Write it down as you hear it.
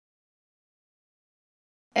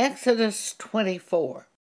Exodus 24,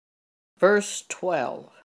 verse 12.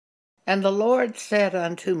 And the Lord said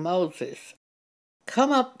unto Moses,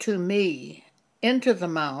 Come up to me into the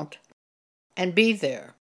mount, and be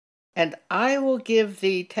there, and I will give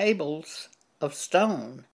thee tables of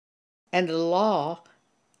stone, and the law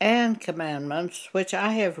and commandments which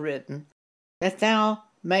I have written, that thou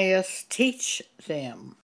mayest teach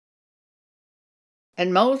them.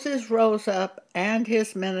 And Moses rose up, and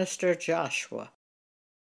his minister Joshua.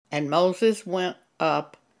 And Moses went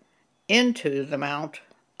up into the mount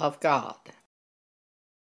of God.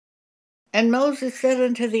 And Moses said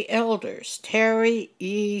unto the elders, Tarry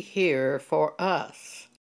ye here for us,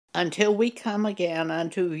 until we come again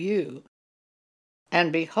unto you.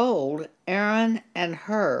 And behold, Aaron and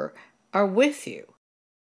Hur are with you.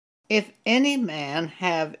 If any man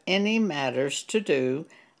have any matters to do,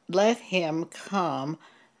 let him come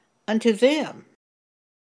unto them.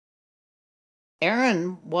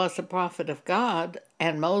 Aaron was a prophet of God,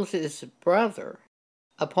 and Moses' brother,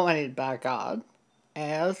 appointed by God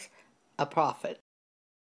as a prophet.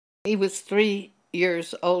 He was 3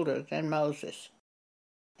 years older than Moses.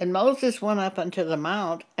 And Moses went up unto the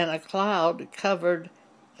mount, and a cloud covered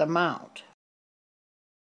the mount.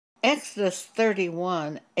 Exodus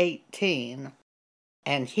 31:18.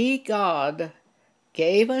 And he, God,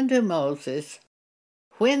 gave unto Moses,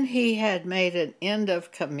 when he had made an end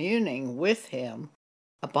of communing with him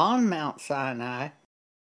upon Mount Sinai,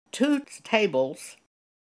 2 tables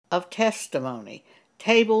of testimony,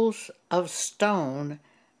 tables of stone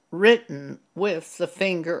written with the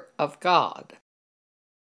finger of God.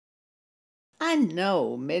 I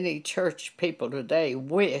know many church people today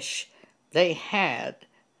wish they had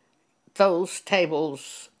those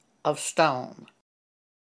tables of stone.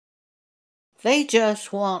 They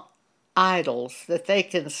just want idols that they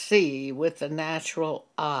can see with the natural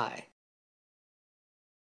eye.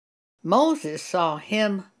 Moses saw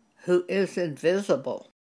him who is invisible.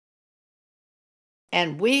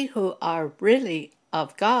 And we who are really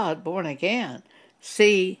of God, born again,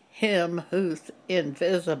 see him who's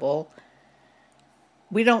invisible.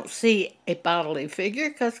 We don't see a bodily figure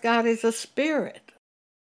because God is a spirit.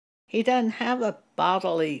 He doesn't have a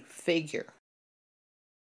bodily figure.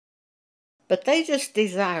 But they just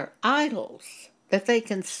desire idols that they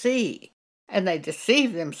can see, and they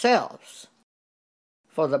deceive themselves.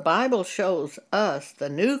 For the Bible shows us the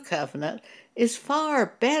new covenant is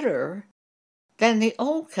far better than the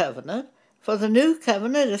old covenant, for the new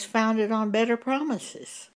covenant is founded on better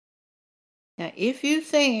promises. Now, if you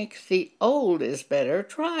think the old is better,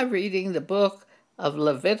 try reading the Book of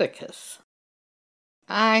Leviticus.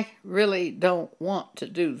 I really don't want to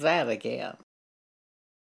do that again.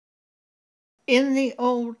 In the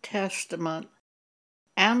Old Testament,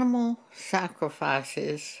 animal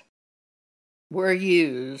sacrifices were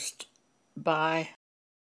used by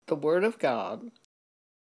the Word of God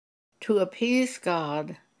to appease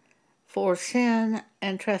God for sin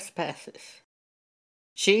and trespasses.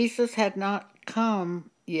 Jesus had not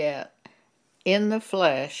come yet in the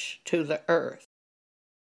flesh to the earth.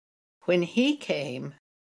 When he came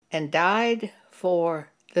and died for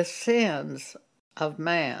the sins of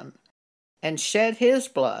man and shed his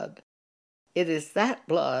blood, it is that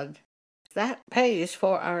blood that pays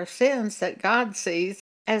for our sins that God sees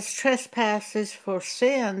as trespasses for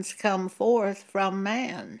sins come forth from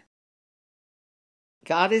man.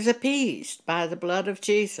 God is appeased by the blood of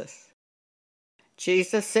Jesus.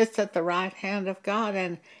 Jesus sits at the right hand of God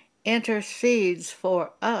and intercedes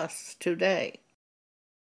for us today.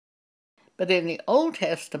 But in the Old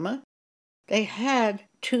Testament, they had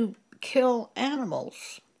to kill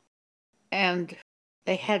animals, and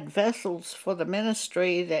they had vessels for the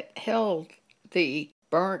ministry that held the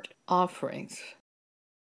burnt offerings.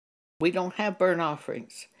 We don't have burnt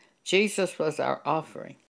offerings. Jesus was our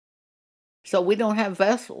offering. So we don't have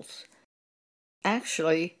vessels.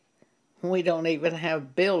 Actually, we don't even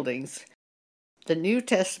have buildings. The New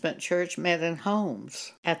Testament church met in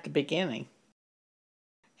homes at the beginning.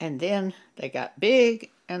 And then they got big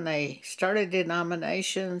and they started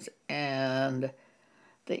denominations, and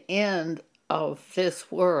the end of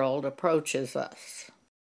this world approaches us.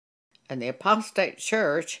 And the apostate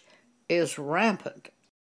church is rampant.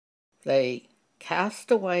 They cast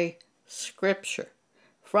away Scripture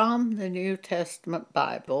from the New Testament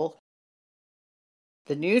Bible.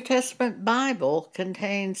 The New Testament Bible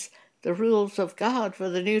contains the rules of God for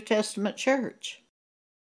the New Testament church.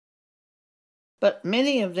 But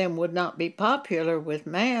many of them would not be popular with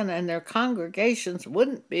man, and their congregations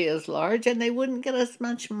wouldn't be as large, and they wouldn't get as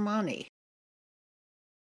much money.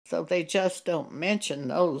 So they just don't mention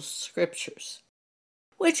those scriptures,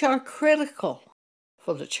 which are critical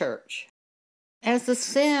for the church, as the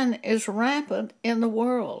sin is rampant in the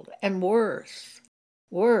world, and worse.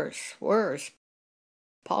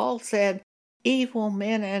 Paul said, evil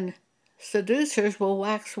men and seducers will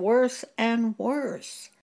wax worse and worse.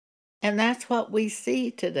 And that's what we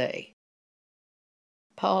see today.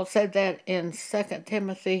 Paul said that in 2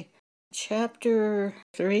 Timothy chapter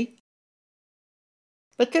 3.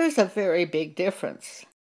 But there's a very big difference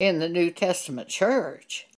in the New Testament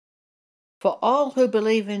church. For all who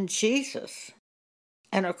believe in Jesus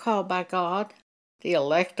and are called by God, the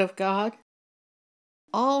elect of God,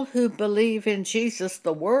 all who believe in Jesus,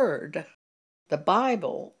 the Word, the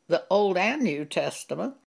Bible, the Old and New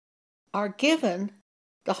Testament, are given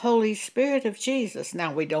the Holy Spirit of Jesus.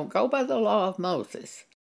 Now, we don't go by the law of Moses.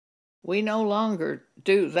 We no longer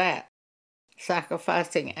do that,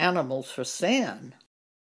 sacrificing animals for sin.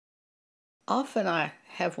 Often I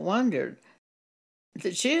have wondered,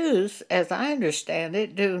 the Jews, as I understand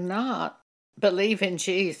it, do not believe in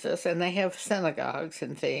Jesus, and they have synagogues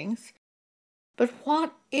and things. But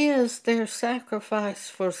what is their sacrifice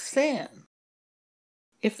for sin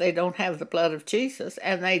if they don't have the blood of Jesus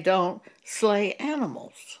and they don't slay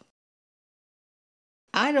animals?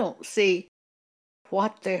 I don't see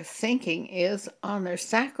what their thinking is on their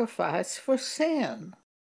sacrifice for sin.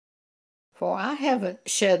 For I haven't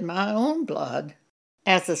shed my own blood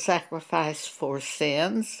as a sacrifice for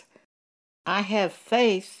sins. I have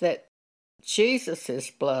faith that Jesus'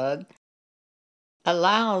 blood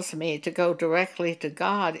allows me to go directly to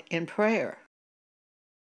God in prayer.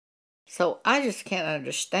 So I just can't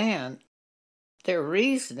understand their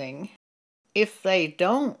reasoning if they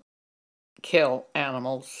don't kill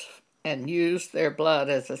animals and use their blood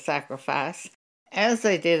as a sacrifice, as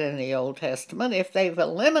they did in the Old Testament. If they've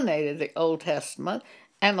eliminated the Old Testament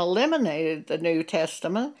and eliminated the New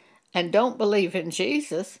Testament and don't believe in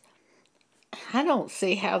Jesus, I don't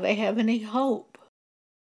see how they have any hope.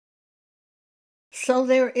 So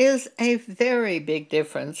there is a very big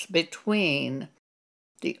difference between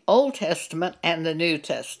the Old Testament and the New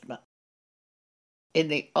Testament. In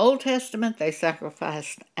the Old Testament, they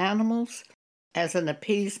sacrificed animals as an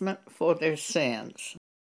appeasement for their sins.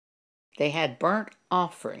 They had burnt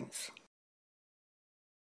offerings.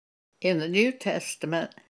 In the New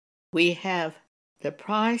Testament, we have the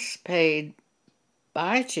price paid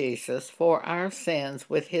by Jesus for our sins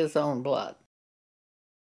with his own blood.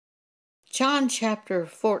 John chapter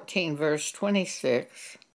 14, verse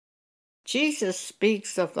 26, Jesus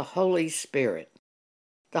speaks of the Holy Spirit.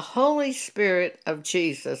 The Holy Spirit of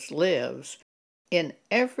Jesus lives in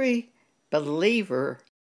every believer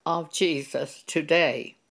of Jesus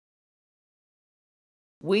today.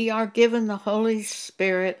 We are given the Holy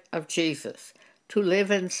Spirit of Jesus to live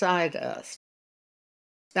inside us.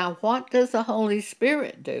 Now, what does the Holy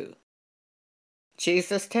Spirit do?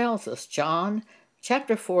 Jesus tells us, John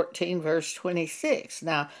chapter 14, verse 26.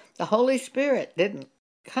 Now, the Holy Spirit didn't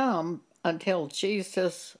come until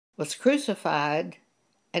Jesus was crucified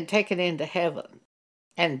and taken into heaven.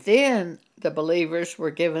 And then the believers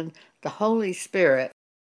were given the Holy Spirit.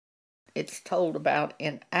 It's told about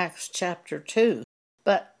in Acts chapter 2.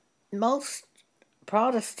 But most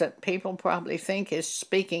Protestant people probably think is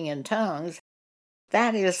speaking in tongues.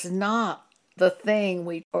 That is not the thing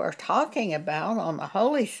we are talking about on the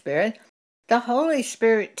Holy Spirit. The Holy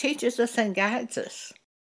Spirit teaches us and guides us.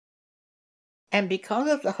 And because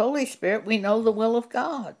of the Holy Spirit, we know the will of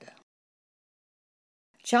God.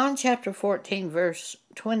 John chapter 14, verse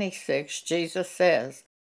 26, Jesus says,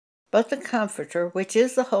 "But the Comforter, which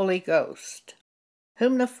is the Holy Ghost,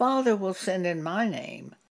 whom the Father will send in my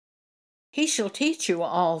name, he shall teach you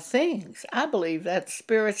all things." I believe that's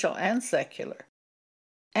spiritual and secular.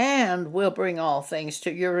 "And will bring all things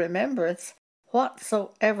to your remembrance,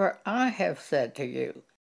 whatsoever I have said to you."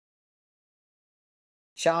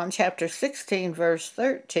 John chapter 16, verse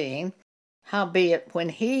 13, "Howbeit, when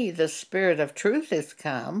he, the Spirit of truth, is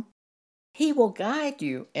come, he will guide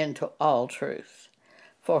you into all truth.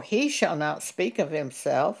 For he shall not speak of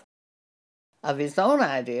himself, of his own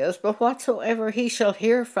ideas, but whatsoever he shall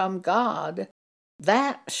hear from God,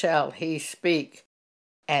 that shall he speak,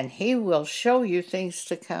 and he will show you things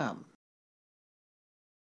to come."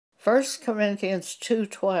 1 Corinthians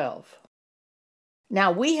 2:12.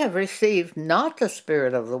 "Now we have received not the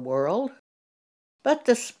spirit of the world, but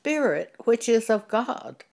the Spirit which is of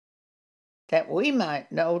God, that we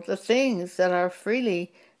might know the things that are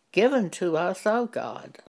freely given to us of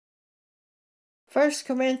God." 1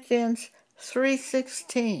 Corinthians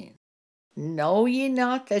 3:16. "Know ye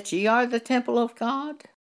not that ye are the temple of God,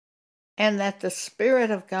 and that the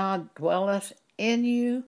Spirit of God dwelleth in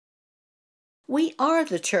you?" We are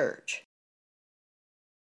the church.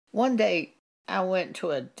 One day I went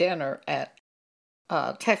to a dinner at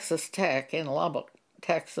Texas Tech in Lubbock,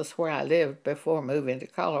 Texas, where I lived before moving to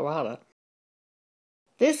Colorado.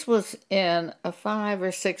 This was in a 5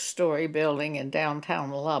 or 6 story building in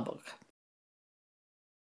downtown Lubbock.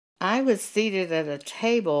 I was seated at a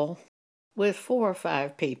table with 4 or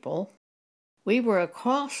 5 people. We were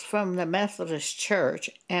across from the Methodist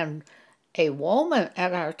church, and a woman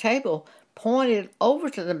at our table pointed over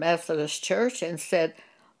to the Methodist church and said,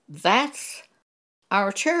 "That's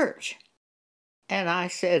our church." And I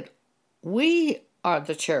said, "We are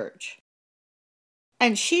the church."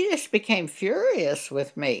 And she just became furious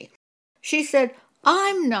with me. She said,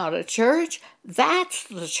 "I'm not a church, that's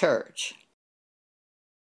the church.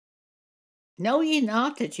 Know ye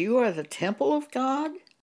not that you are the temple of God,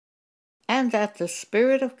 and that the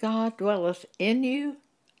Spirit of God dwelleth in you?"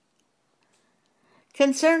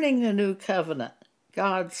 Concerning the new covenant,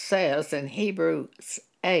 God says in Hebrews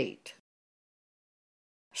 8,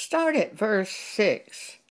 start at verse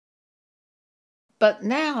 6. "But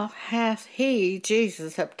now hath he,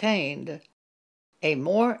 Jesus, obtained a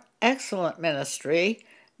more excellent ministry,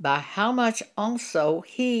 by how much also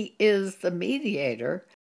he is the mediator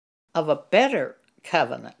of a better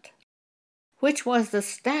covenant, which was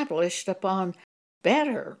established upon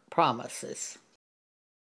better promises.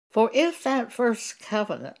 For if that first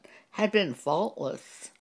covenant had been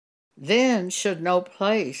faultless, then should no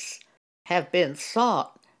place have been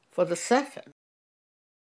sought for the second.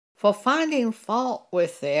 For finding fault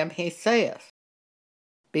with them, he saith,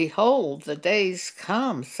 Behold, the days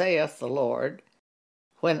come, saith the Lord,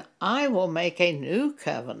 when I will make a new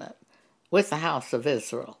covenant with the house of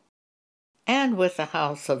Israel and with the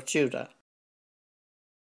house of Judah,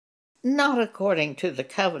 not according to the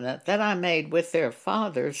covenant that I made with their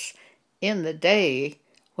fathers in the day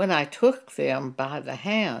when I took them by the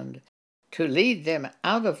hand to lead them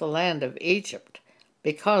out of the land of Egypt,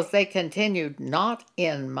 because they continued not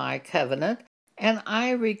in my covenant, and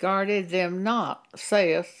I regarded them not,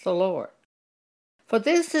 saith the Lord. For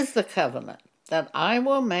this is the covenant that I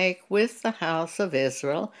will make with the house of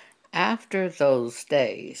Israel after those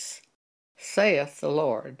days, saith the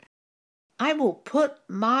Lord. I will put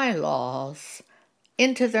my laws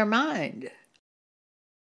into their mind,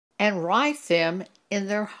 and write them in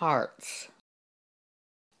their hearts.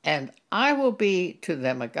 And I will be to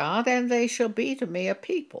them a God, and they shall be to me a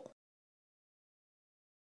people."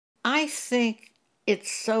 I think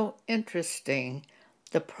it's so interesting,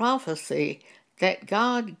 the prophecy that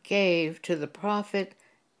God gave to the prophet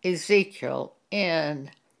Ezekiel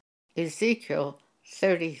in Ezekiel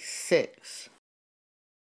 36.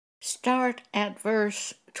 Start at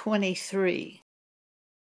verse 23.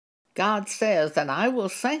 God says, "And I will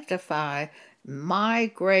sanctify my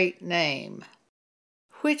great name,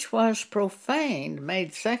 which was profaned,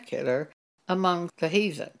 made secular among the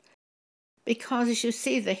heathen." Because you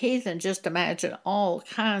see, the heathen just imagine all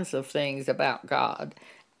kinds of things about God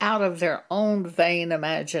out of their own vain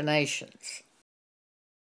imaginations,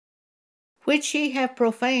 "which ye have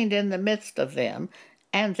profaned in the midst of them,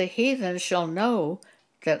 and the heathen shall know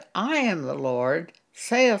that I am the Lord,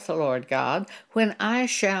 saith the Lord God, when I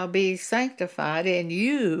shall be sanctified in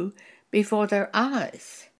you before their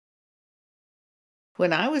eyes."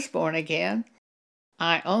 When I was born again,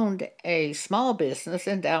 I owned a small business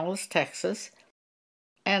in Dallas, Texas,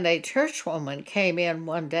 and a churchwoman came in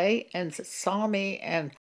one day and saw me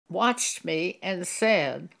and watched me and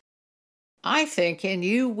said, "I think in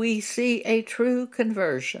you we see a true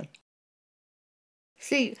conversion."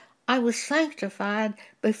 See, I was sanctified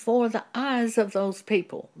before the eyes of those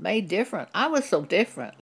people, made different. I was so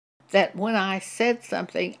different that when I said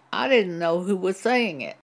something, I didn't know who was saying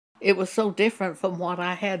it. It was so different from what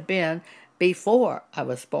I had been before I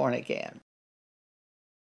was born again.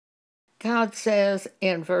 God says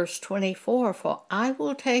in verse 24, "For I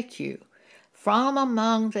will take you from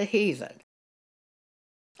among the heathen."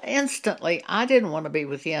 Instantly, I didn't want to be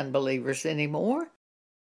with the unbelievers anymore.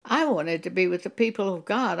 I wanted to be with the people of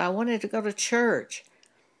God. I wanted to go to church.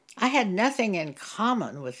 I had nothing in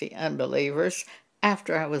common with the unbelievers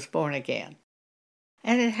after I was born again.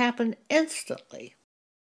 And it happened instantly.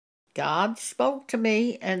 God spoke to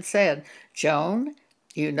me and said, "Joan,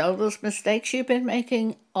 you know those mistakes you've been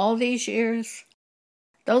making all these years?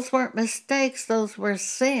 Those weren't mistakes, those were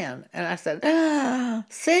sin." And I said,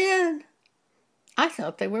 "Sin?" I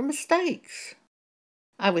thought they were mistakes.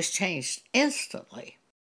 I was changed instantly.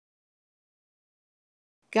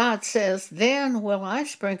 God says, "Then will I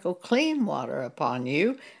sprinkle clean water upon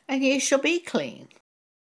you, and ye shall be clean.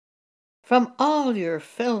 From all your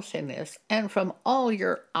filthiness and from all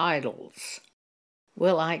your idols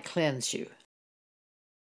will I cleanse you."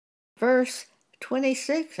 Verse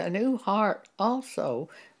 26, a new heart also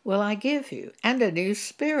will I give you, and a new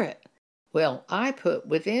spirit will I put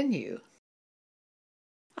within you.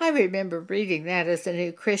 I remember reading that as a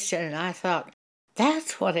new Christian, and I thought,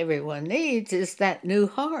 that's what everyone needs, is that new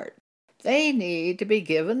heart. They need to be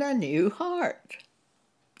given a new heart.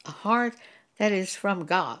 A heart that is from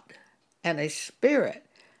God, and a spirit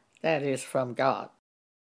that is from God.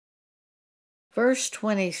 Verse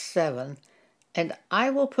 27, and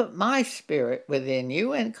I will put my spirit within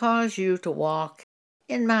you, and cause you to walk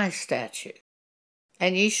in my statutes,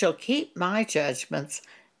 and ye shall keep my judgments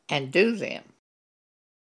and do them.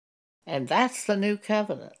 And that's the new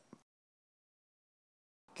covenant.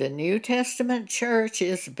 The New Testament church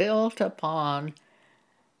is built upon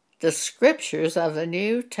the scriptures of the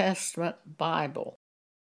New Testament Bible.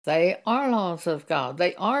 They are laws of God.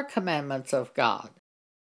 They are commandments of God.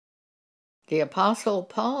 The Apostle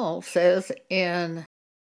Paul says in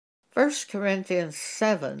 1 Corinthians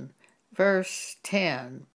 7, verse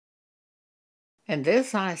 10, and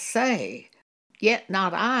this I say, yet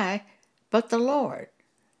not I, but the Lord.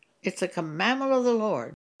 It's a commandment of the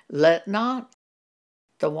Lord. Let not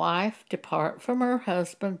the wife depart from her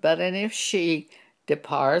husband, but and if she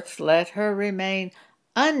departs, let her remain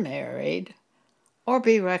unmarried, or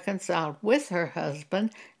be reconciled with her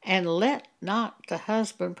husband, and let not the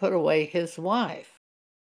husband put away his wife.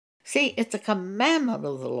 See, it's a commandment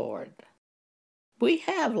of the Lord. We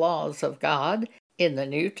have laws of God in the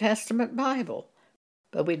New Testament Bible,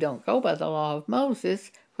 but we don't go by the law of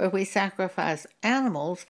Moses, where we sacrifice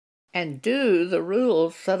animals and do the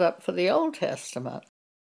rules set up for the Old Testament,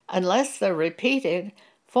 unless they're repeated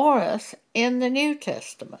for us in the New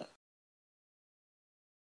Testament.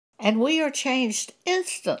 And we are changed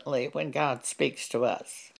instantly when God speaks to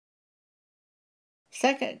us.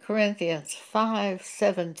 2 Corinthians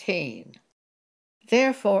 5:17.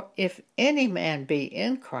 Therefore, if any man be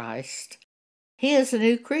in Christ, he is a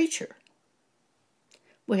new creature.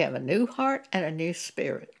 We have a new heart and a new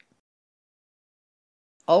spirit.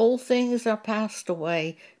 Old things are passed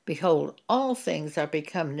away. Behold, all things are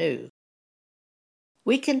become new.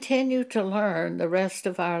 We continue to learn the rest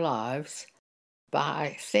of our lives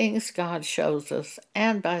by things God shows us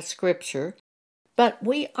and by Scripture, but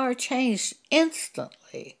we are changed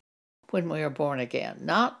instantly when we are born again,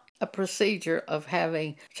 not a procedure of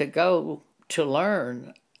having to go to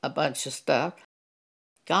learn a bunch of stuff.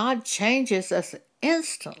 God changes us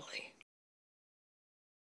instantly.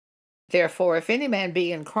 Therefore, if any man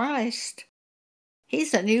be in Christ,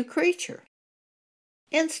 he's a new creature.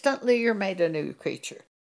 Instantly you're made a new creature.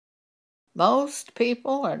 Most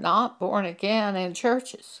people are not born again in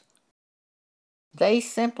churches. They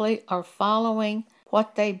simply are following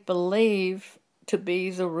what they believe to be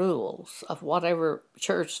the rules of whatever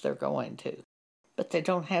church they're going to. But they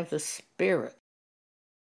don't have the Spirit.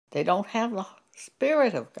 They don't have the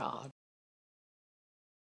Spirit of God.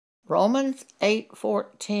 Romans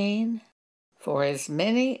 8:14, for as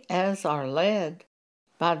many as are led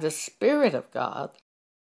by the Spirit of God,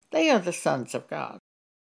 they are the sons of God.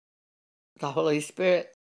 The Holy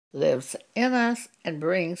Spirit lives in us and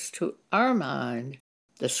brings to our mind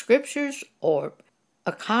the Scriptures or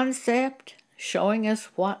a concept showing us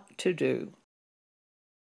what to do.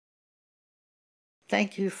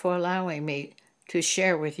 Thank you for allowing me to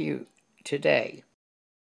share with you today.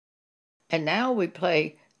 And now we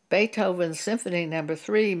play Beethoven's Symphony No.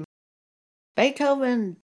 3.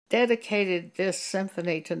 Beethoven dedicated this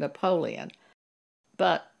symphony to Napoleon,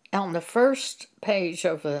 but on the first page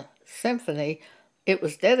of the symphony, it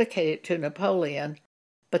was dedicated to Napoleon,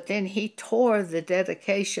 but then he tore the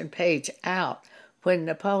dedication page out when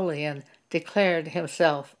Napoleon declared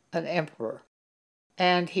himself an emperor,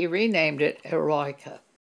 and he renamed it Eroica.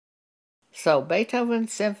 So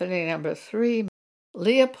Beethoven's Symphony No. 3,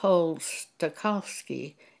 Leopold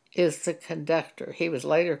Stokowski is the conductor. He was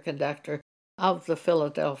later conductor of the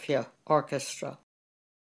Philadelphia Orchestra.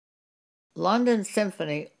 London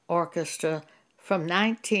Symphony Orchestra from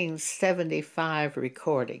 1975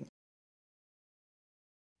 recording.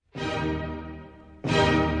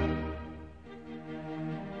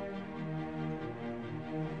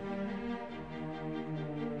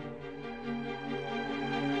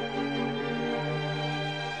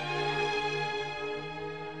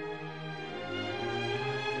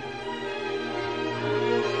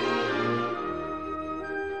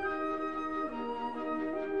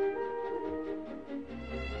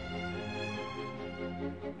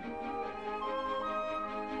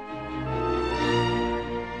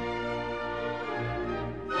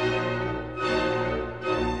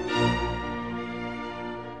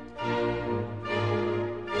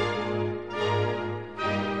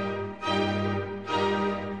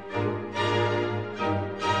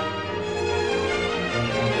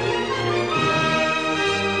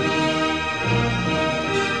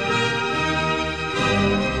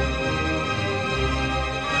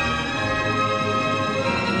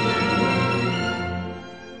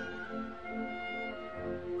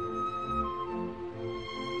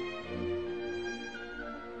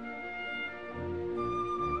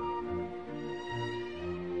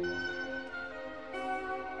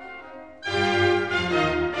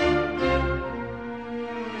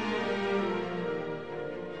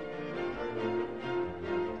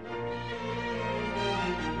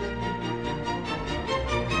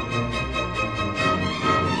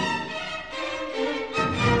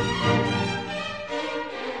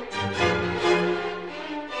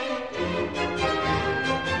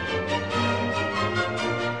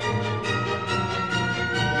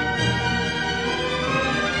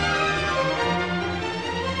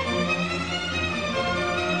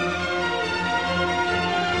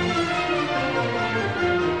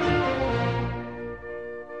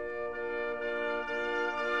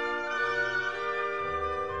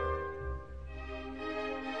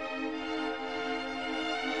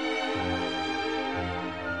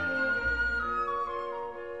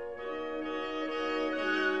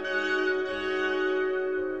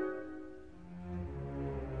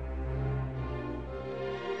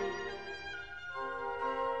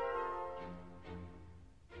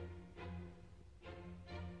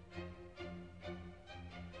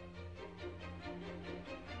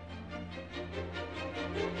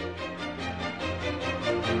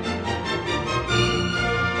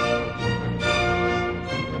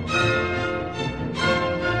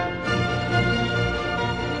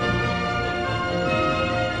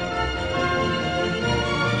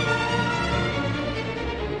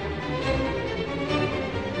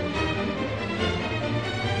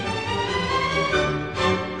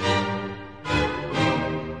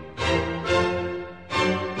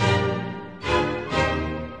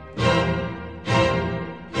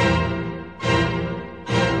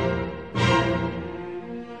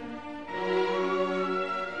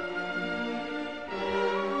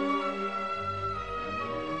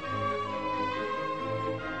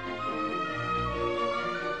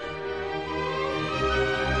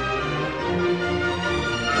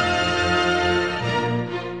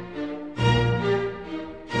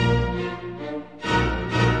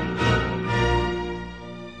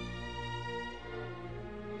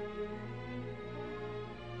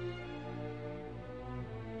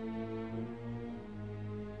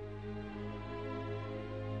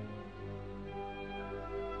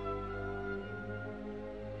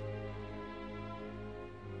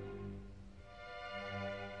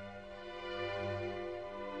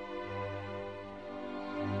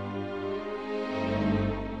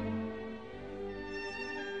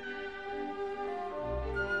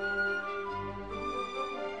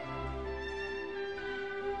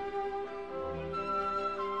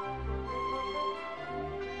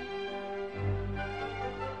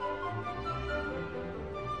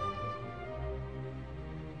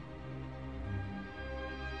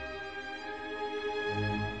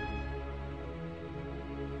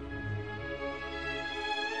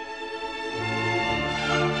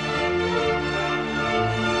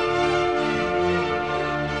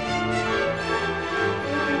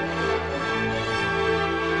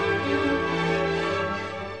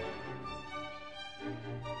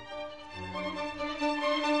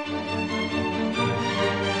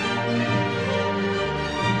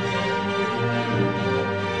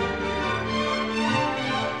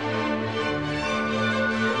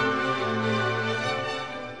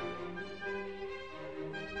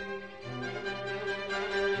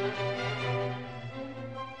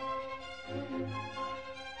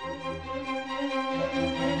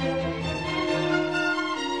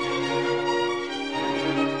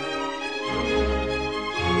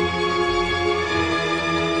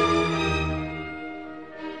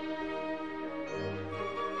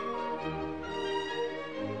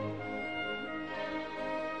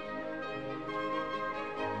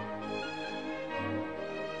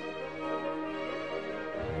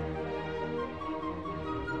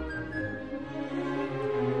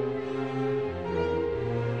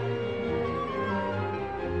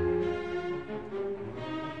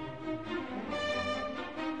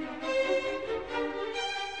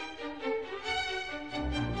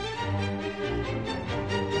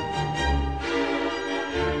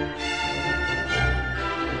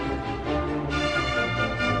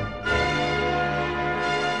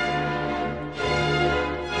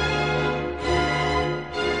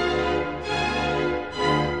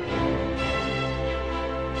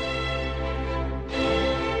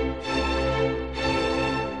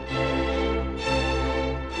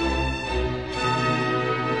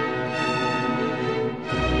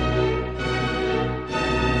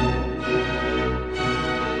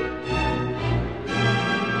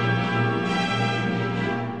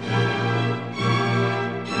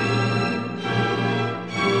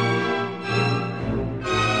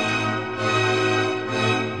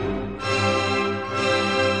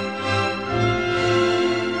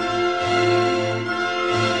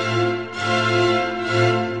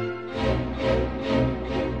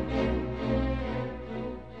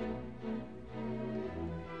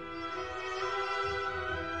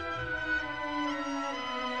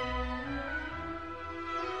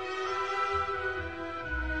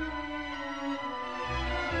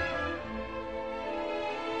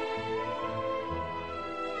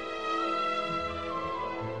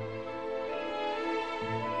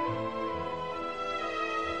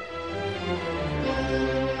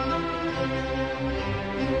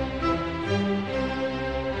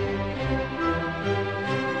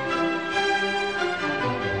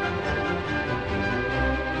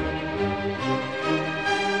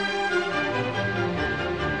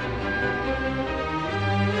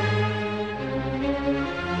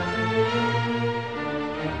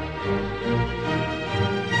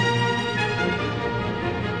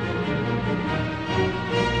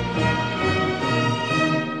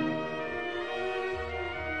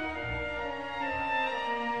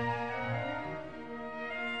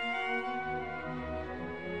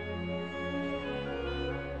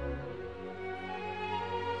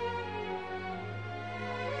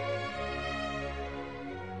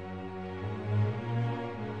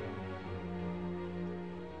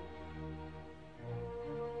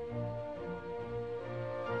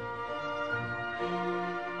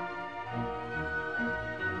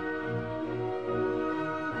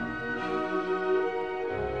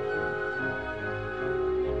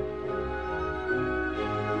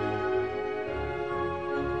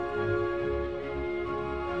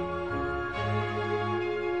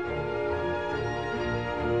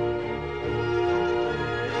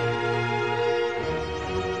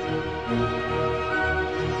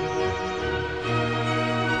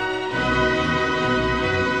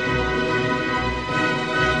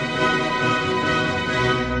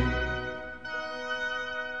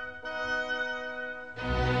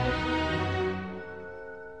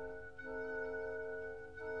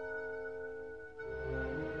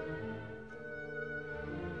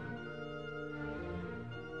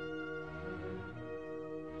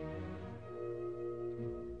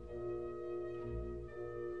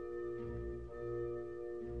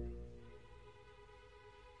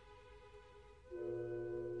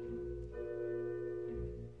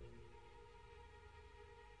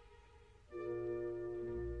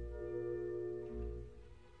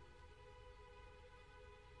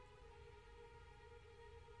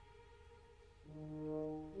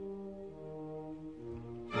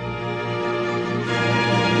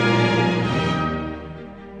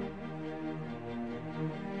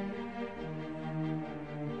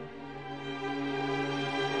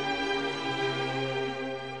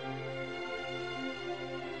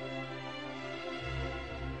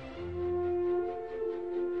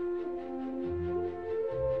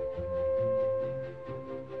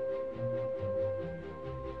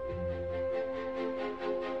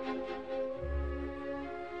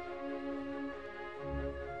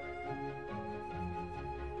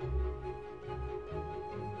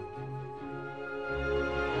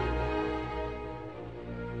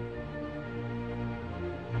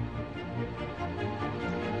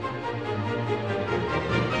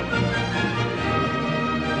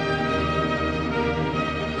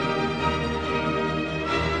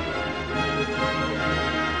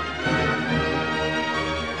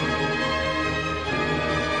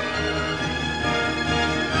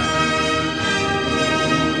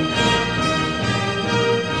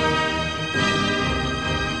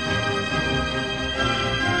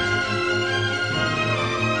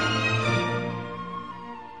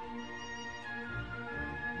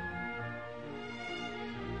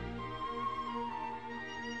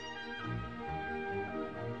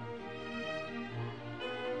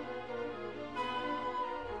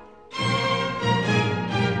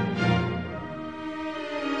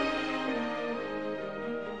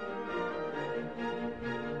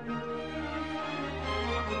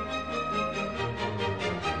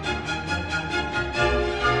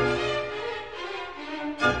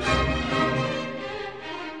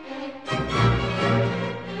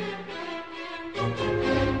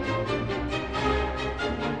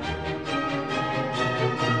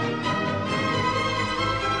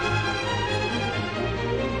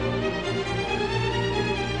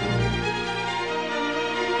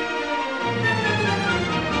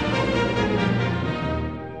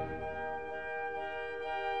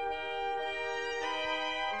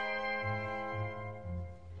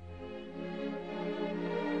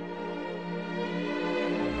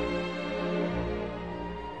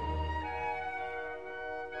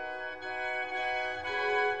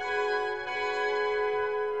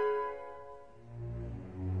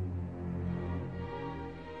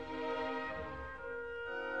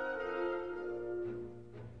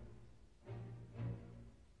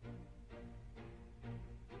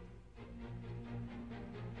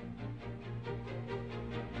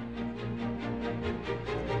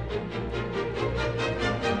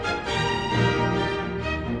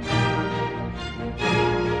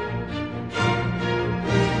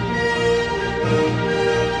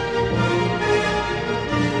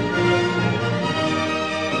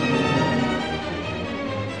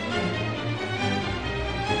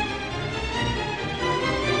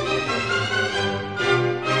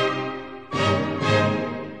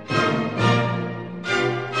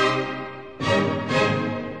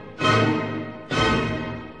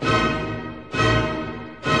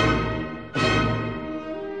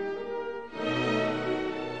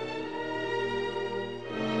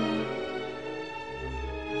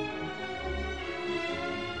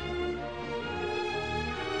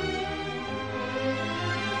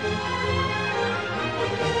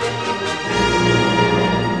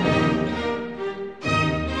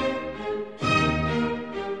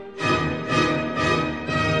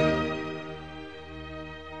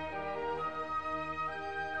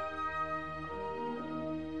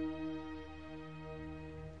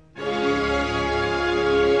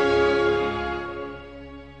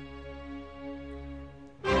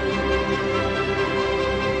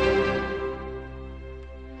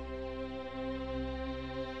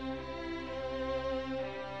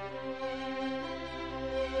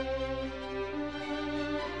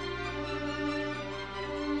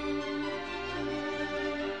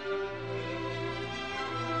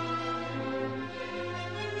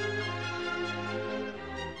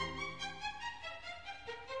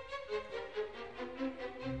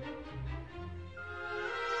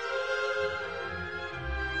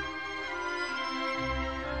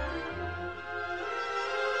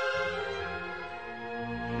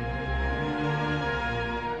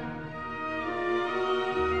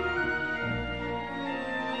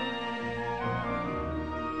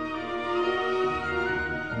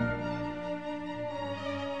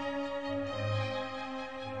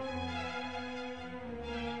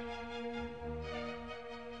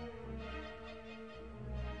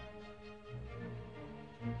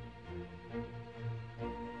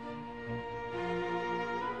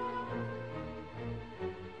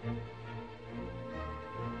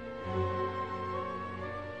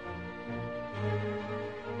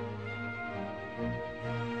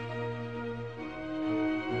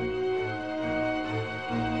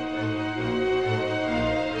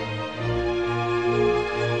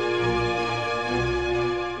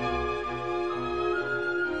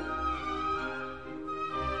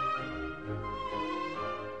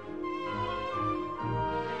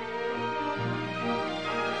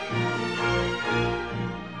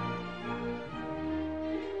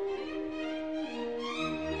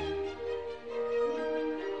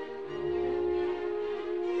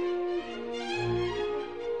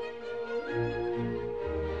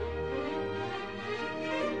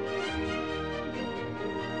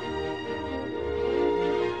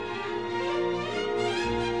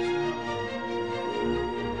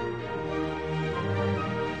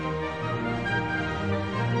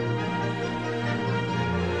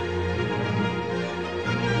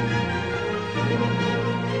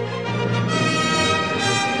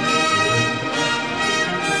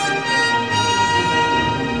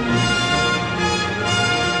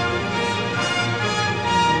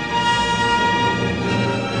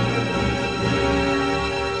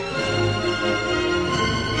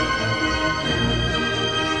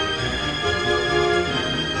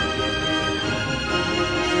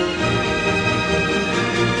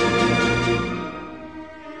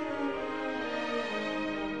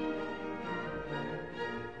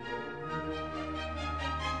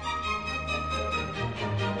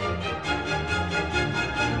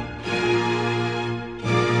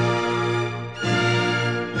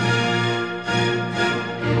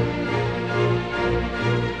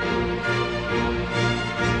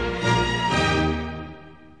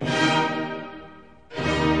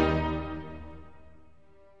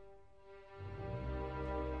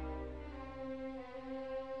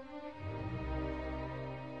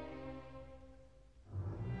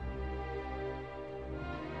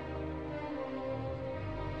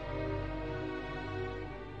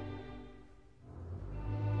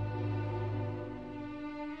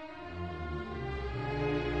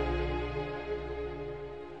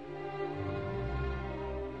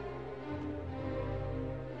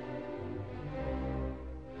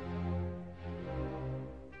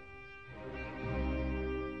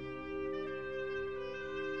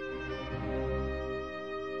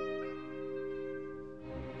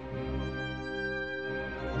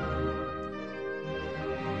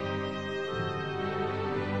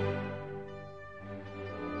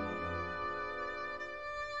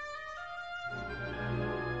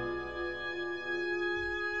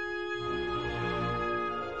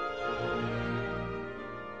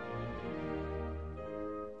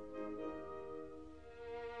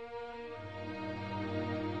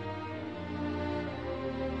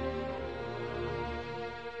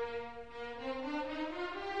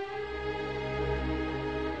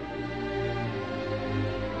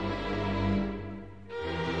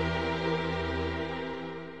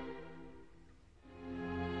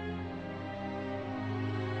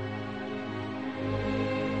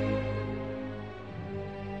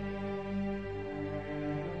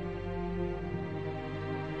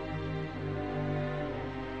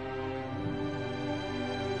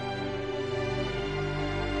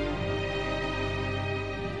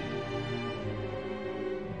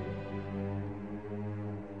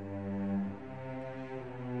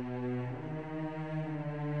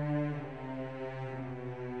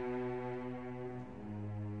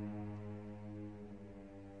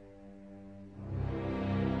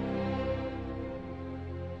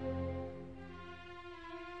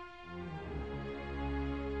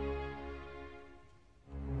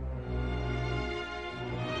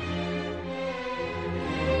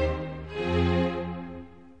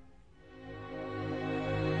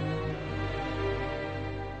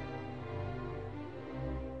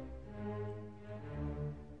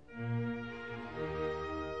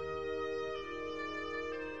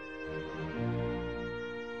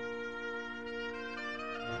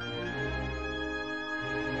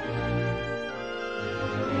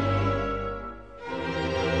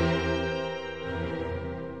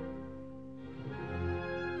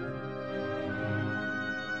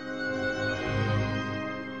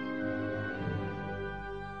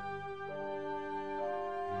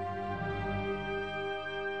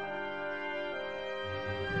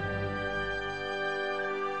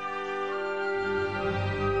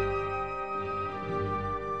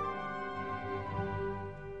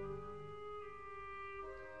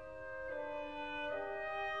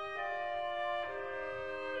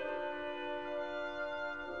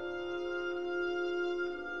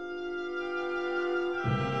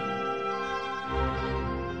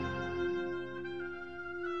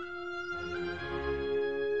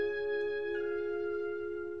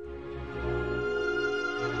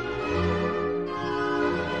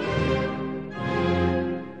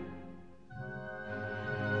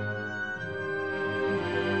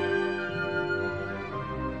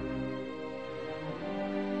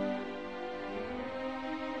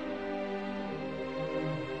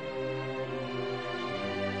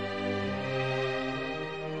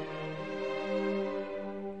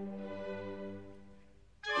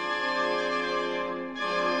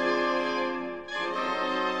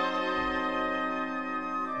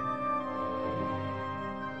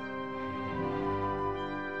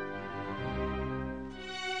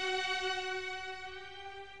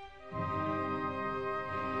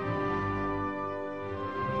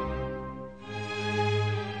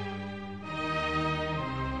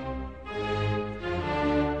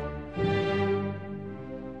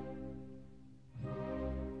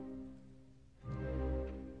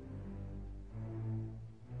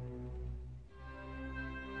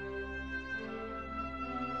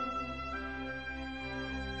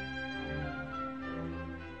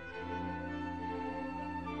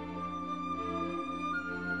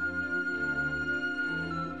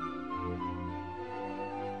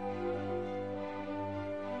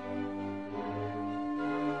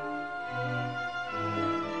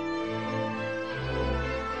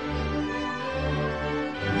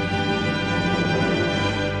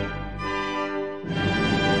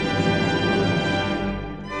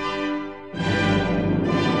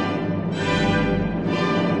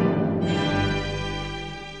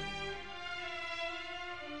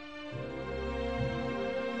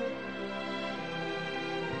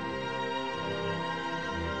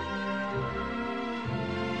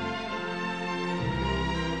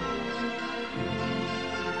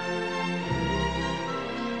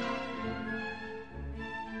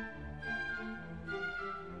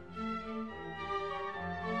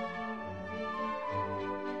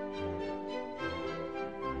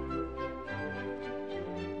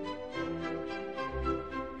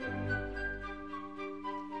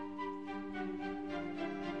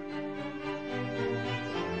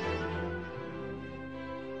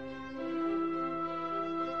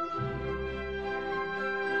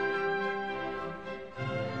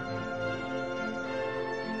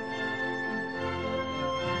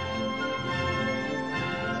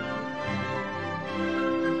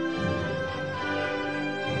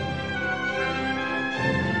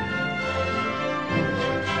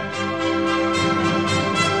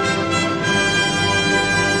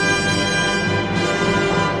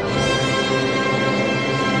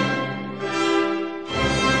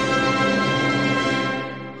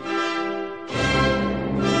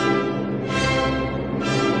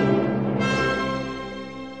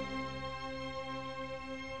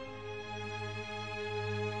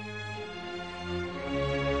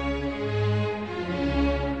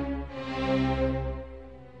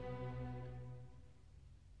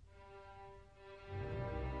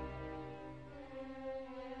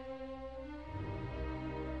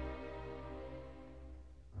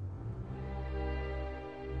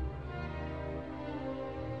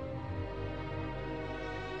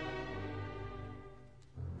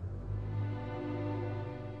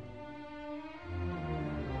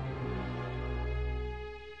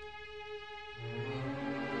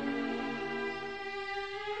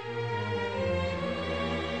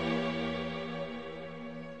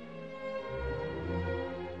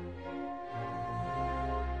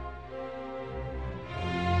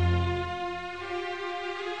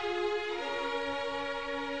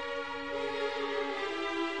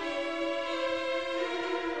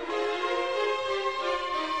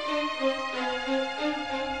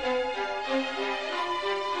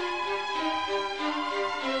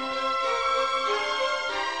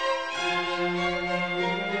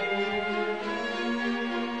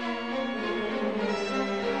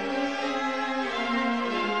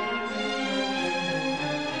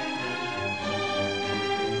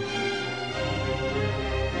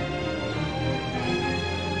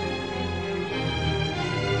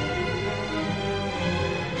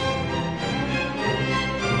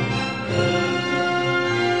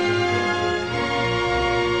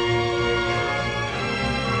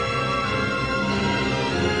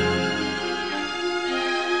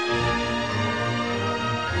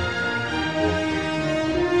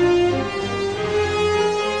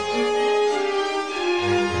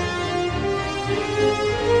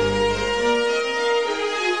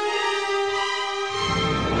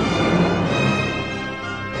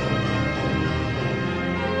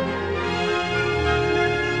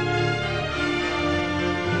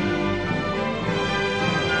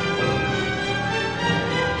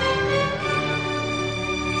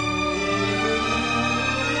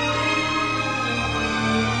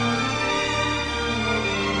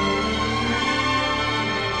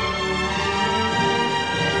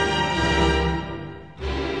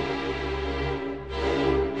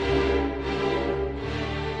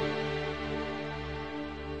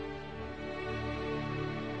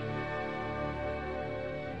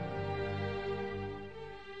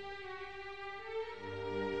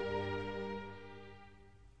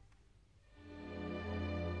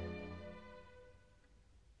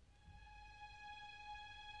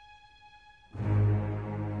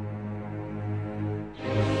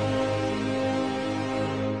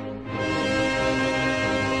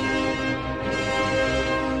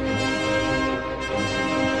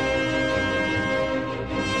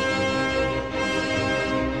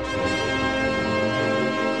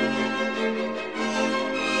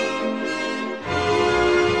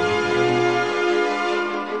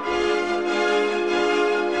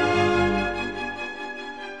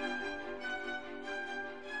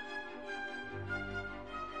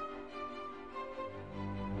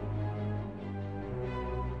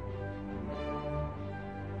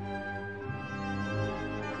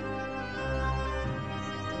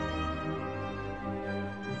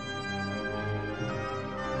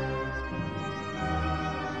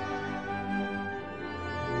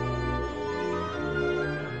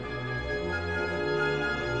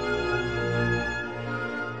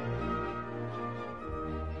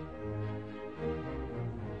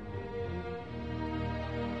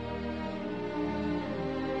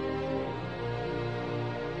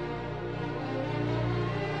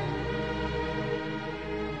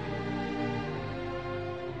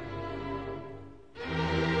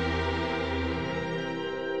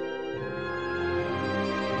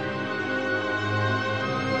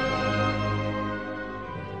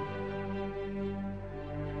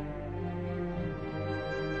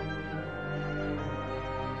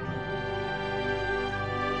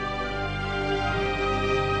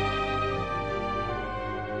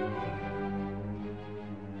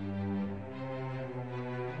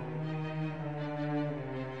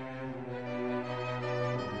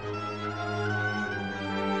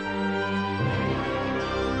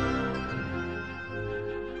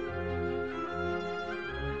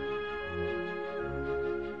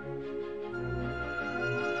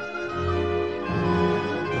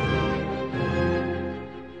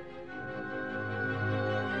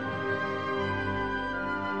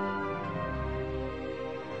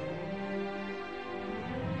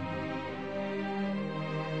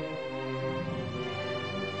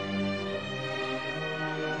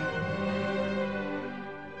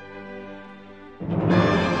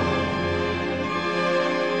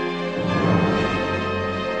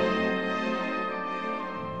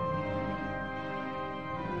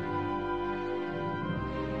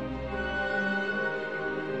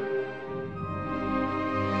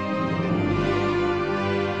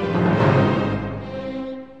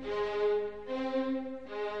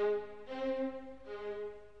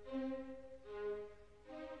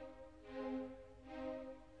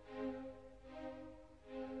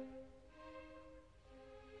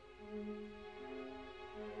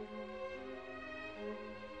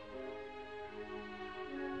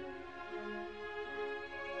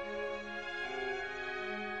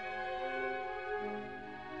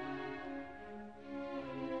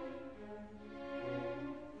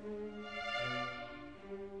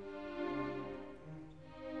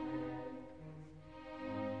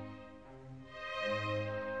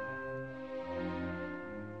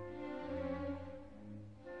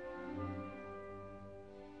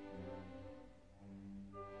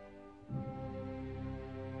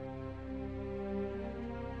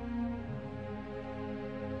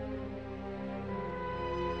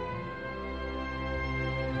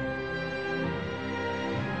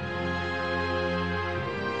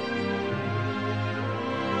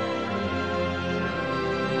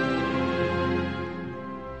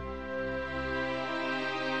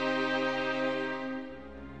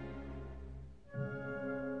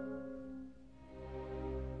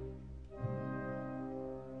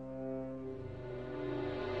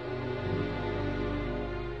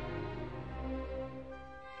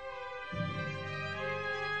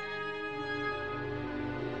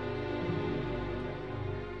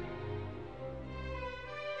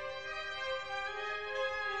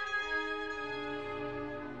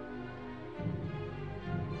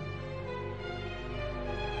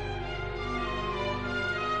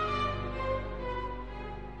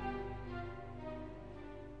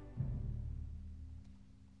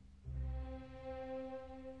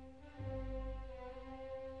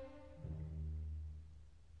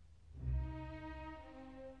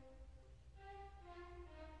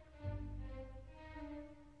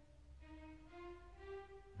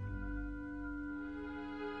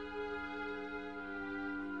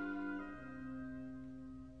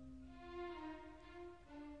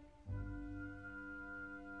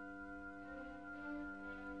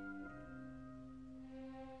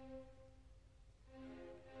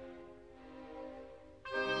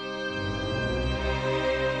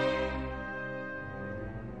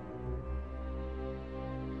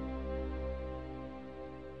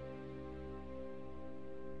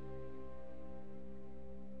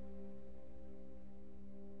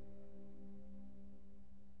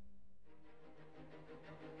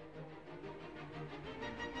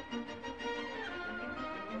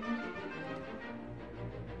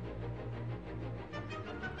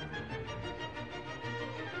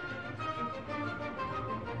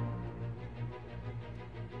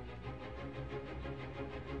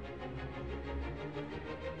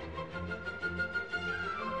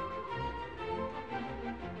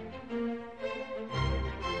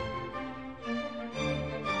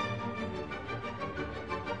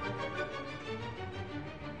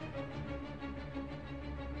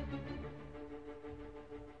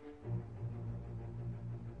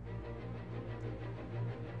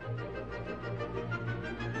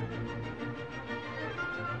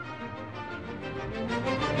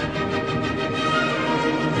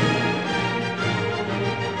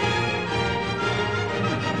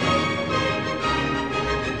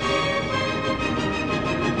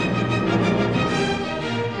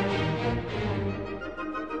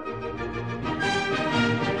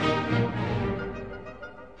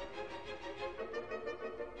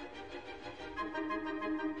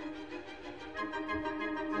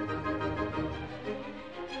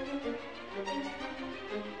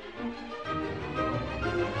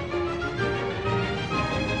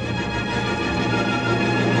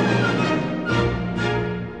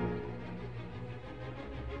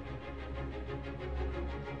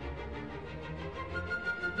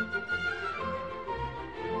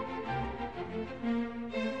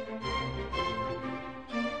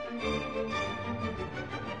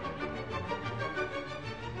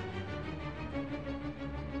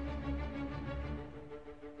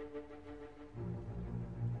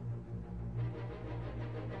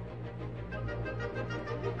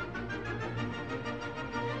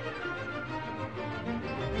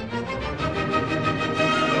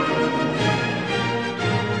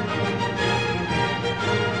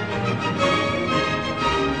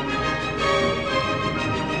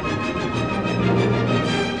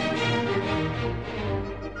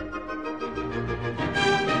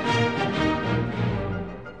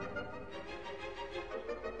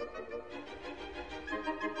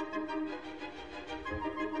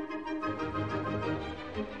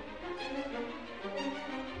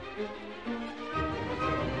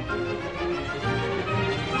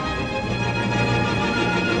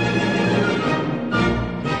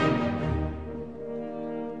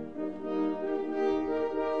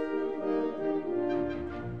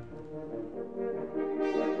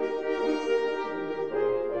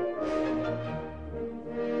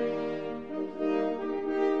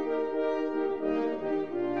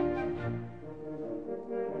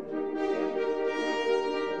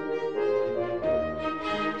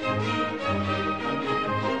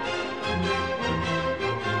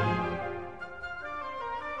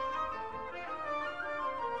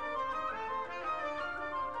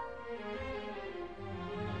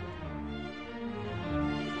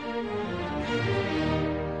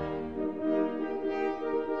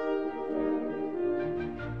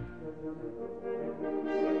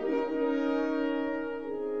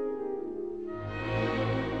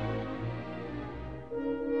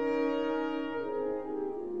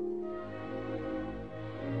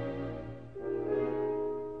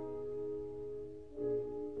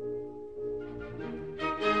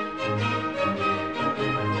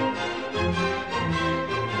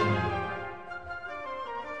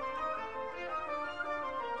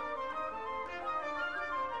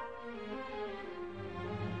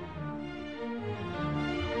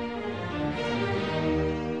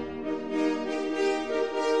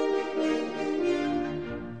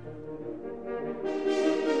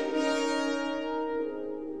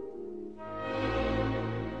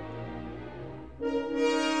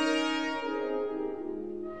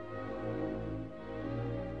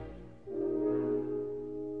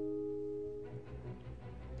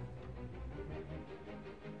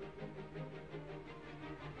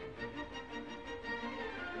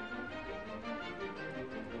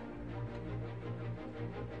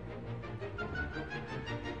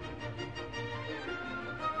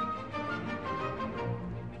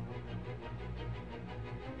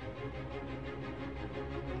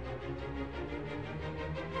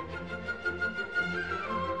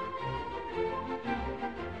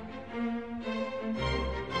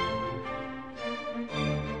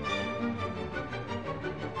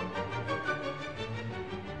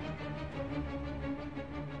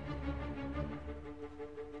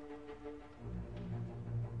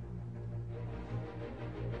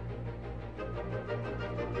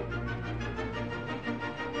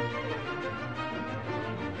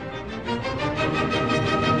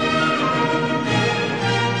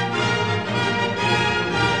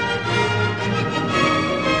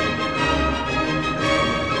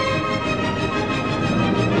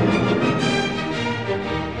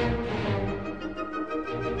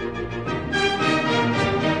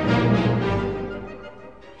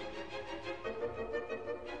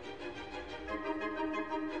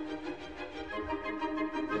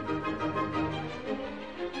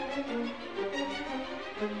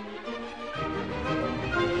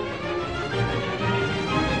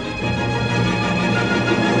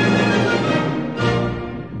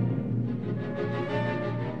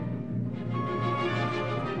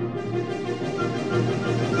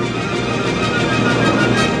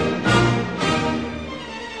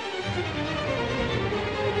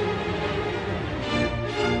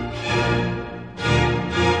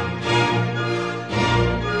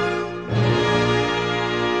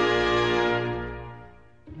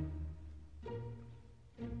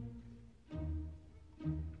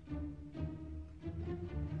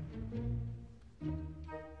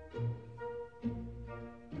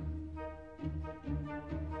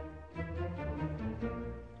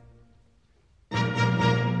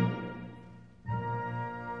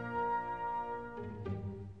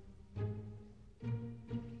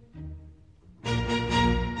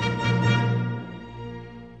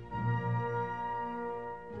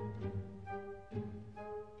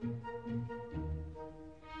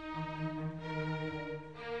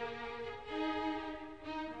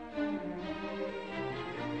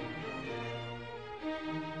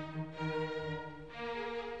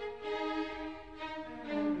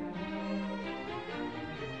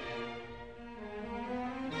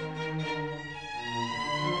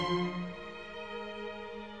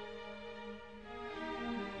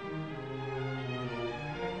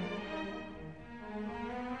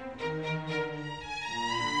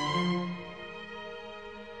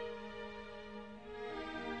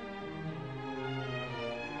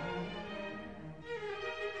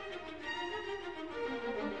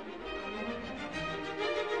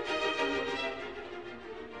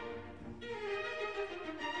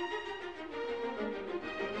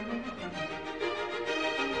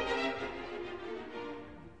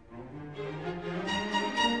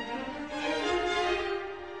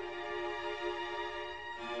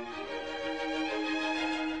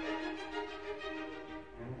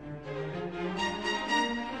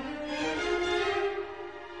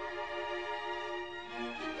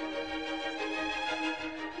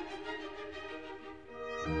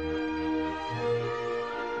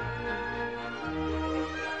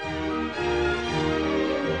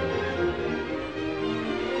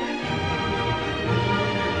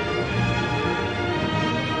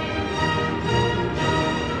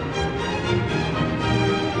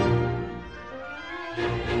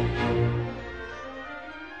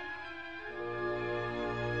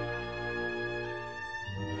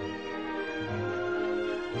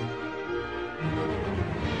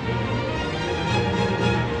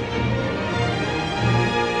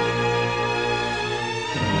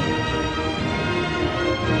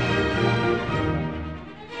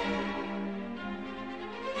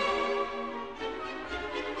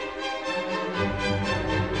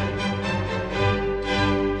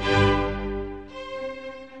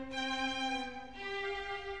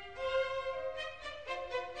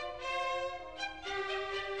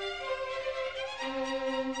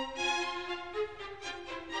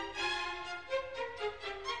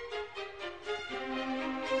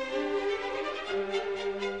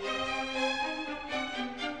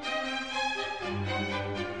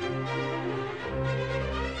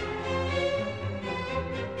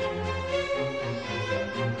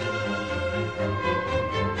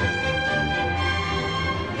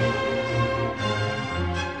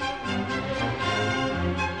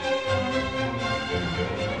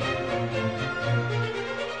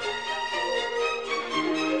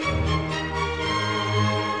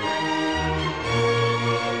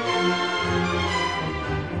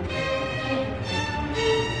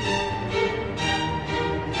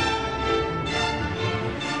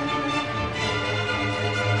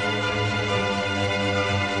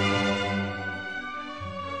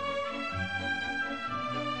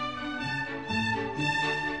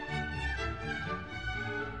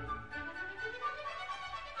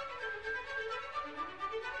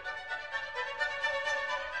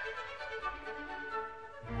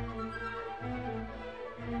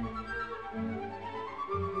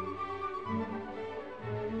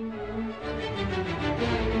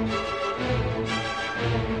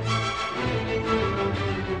 you.